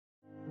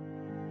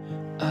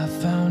I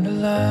found a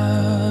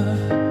love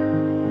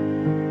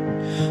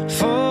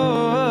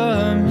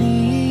for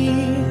me.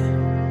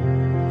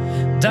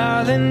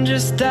 Darling,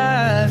 just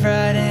dive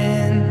right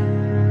in,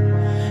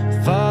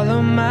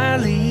 follow my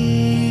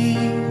lead.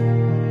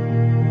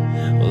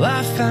 Well,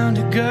 I found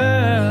a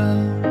girl,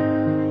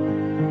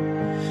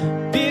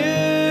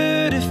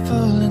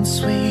 beautiful and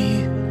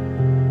sweet.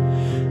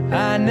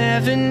 I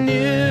never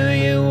knew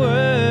you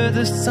were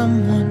the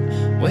someone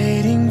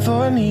waiting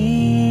for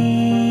me.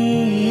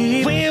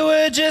 We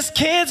were just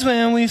kids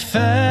when we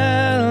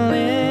fell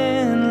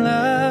in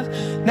love,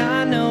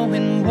 not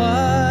knowing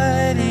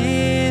what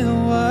it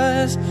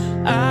was.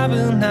 I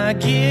will not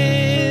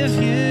give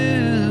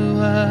you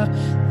up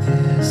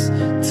this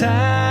time.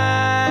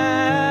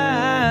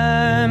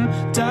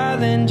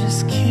 Darling,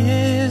 just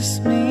kiss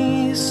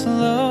me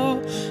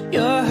slow.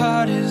 Your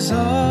heart is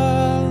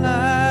all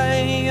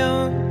I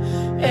own,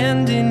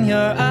 and in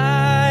your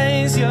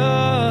eyes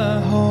you're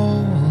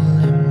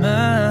holding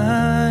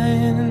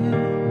mine.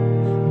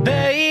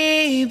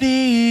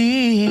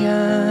 Baby,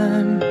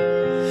 I'm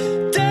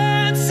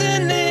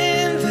dancing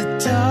in the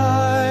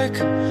dark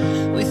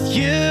with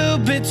you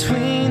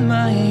between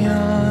my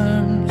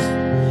arms,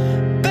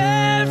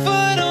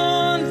 barefoot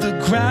on the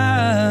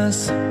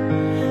grass,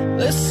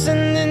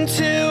 listening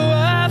to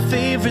our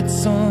favorite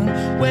song.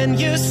 When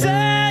you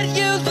said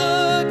you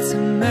looked a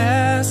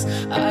mess,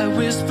 I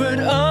whispered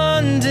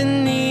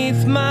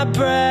underneath my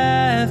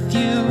breath,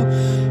 you